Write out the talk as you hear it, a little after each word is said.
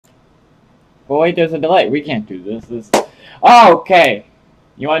But wait, there's a delay. We can't do this. Oh, okay.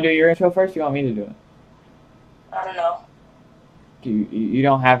 You want to do your intro first? Or you want me to do it? I don't know. You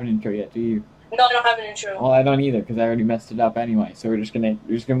don't have an intro yet, do you? No, I don't have an intro. Well, I don't either because I already messed it up anyway. So we're just gonna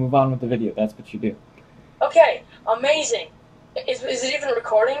move on with the video. That's what you do. Okay, amazing. Is it even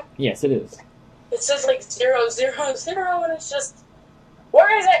recording? Yes, it is. It says like 0, 0, 0, and it's just.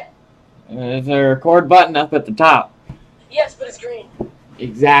 Where is it? There's a record button up at the top. Yes, but it's green.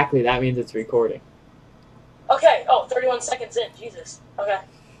 Exactly. That means it's recording. Okay. Oh, 31 seconds in. Jesus. Okay.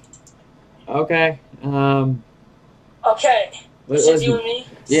 Okay. Okay. It's just you and me?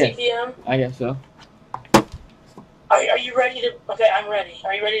 Yeah. CPM? I guess so. Are you ready to... Okay, I'm ready.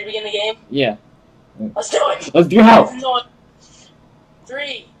 Are you ready to begin the game? Yeah. Let's do it! Let's do it! No.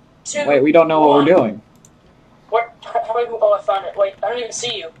 3, 2... Wait, we don't know what we're doing. Where? How do I move? Oh, I found it. Wait, I don't even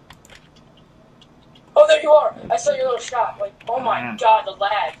see you. Oh, there you are! I saw your little shot. Like, oh my god, the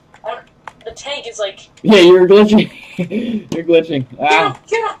lag. The tank is like... Yeah, you're glitching. You're glitching.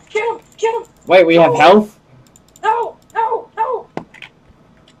 Get him! Wait, we have health? No!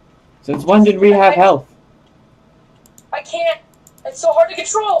 Since when did we have health? I can't. It's so hard to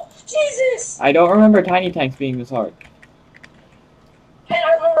control. Jesus! I don't remember tiny tanks being this hard. And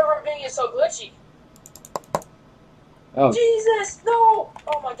I remember it being so glitchy. Oh. Jesus! No!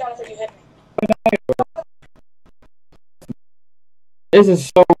 Oh my god, I thought you hit me. This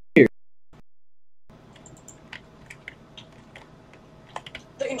is so weird.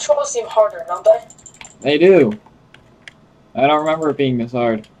 The controls seem harder, don't they? They do. I don't remember it being this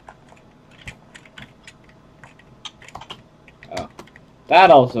hard. Oh. That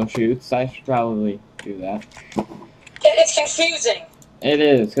also shoots. I should probably do that. It's confusing. It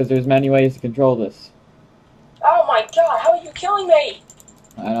is, because there's many ways to control this. Oh my god, how are you killing me?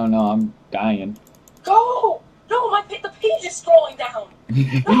 I don't know, I'm dying. Go! No, the page is scrolling down.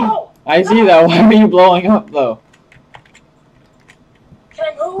 No! I see that. Why are you blowing up, though?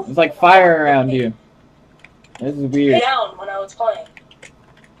 Can I move? There's like fire around you. This is weird. Down when I was playing.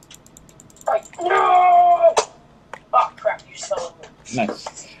 Like, no! Oh crap, you son of a...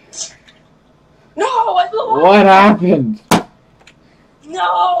 Nice. No, I blew up! What happened?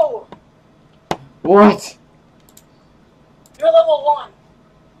 No! What? You're level 1.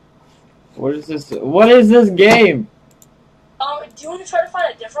 What is this? What is this game? Do you want to try to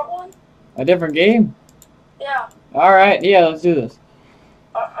find a different one? A different game? Yeah. Alright, yeah, let's do this.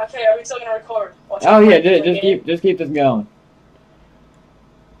 Okay, are we still gonna record? Oh yeah, just keep this going.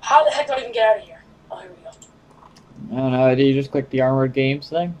 How the heck do I even get out of here? Oh, here we go. I don't know, do you just click the Armored Games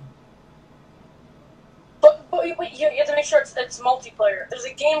thing? But wait, you have to make sure it's multiplayer. There's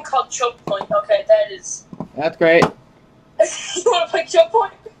a game called Choke Point. Okay, that is... That's great. You wanna play Choke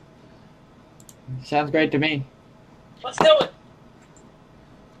Point? Sounds great to me. Let's do it.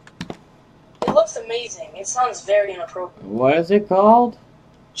 It looks amazing. It sounds very inappropriate. What is it called?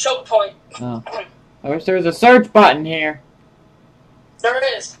 Choke Point. Oh. I wish there was a search button here. There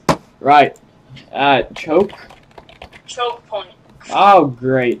it is. Right. Choke? Choke Point. Oh,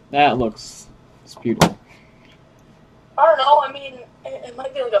 great. That looks beautiful. I don't know. I mean, it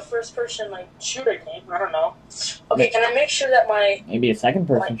might be like a first-person like shooter game. I don't know. Okay, can I make sure that my... Maybe a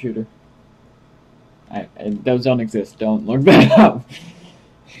second-person shooter. Those don't exist. Don't look that up.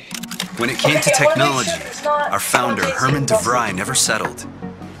 When it came to technology, our founder, Herman DeVry, never settled.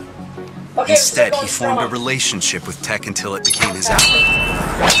 Instead, he formed a relationship with tech until it became his outlet.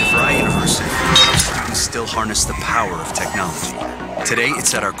 At DeVry University, our students still harness the power of technology. Today,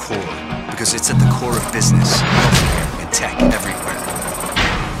 it's at our core, because it's at the core of business, healthcare, and tech everywhere.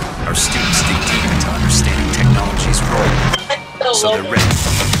 Our students dig deep into understanding technology's role, so they're ready.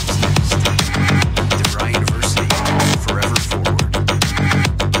 DeVry University, forever forward.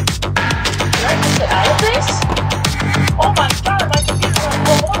 Can I just get out of this? Oh my god, my computer's gonna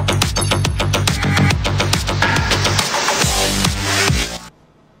blow up!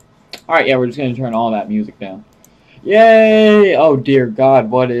 Alright, yeah, we're just gonna turn all that music down. Yay! Oh dear God,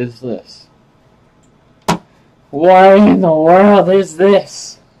 what is this? What in the world is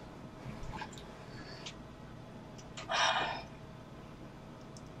this?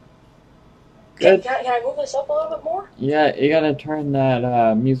 Can I move this up a little bit more? Yeah, you gotta turn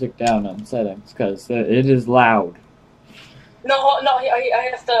that music down on settings, because it is loud. No, I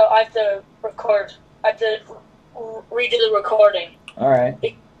have to record. I have to redo the recording. Alright.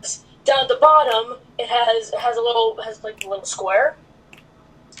 Down at the bottom, it has like a little square,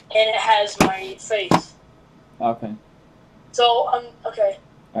 and it has my face. Okay. So okay.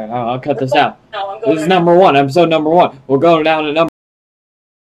 Alright, I'll cut this out. No, I'm going. This is number 1, episode number 1. We'll go down to number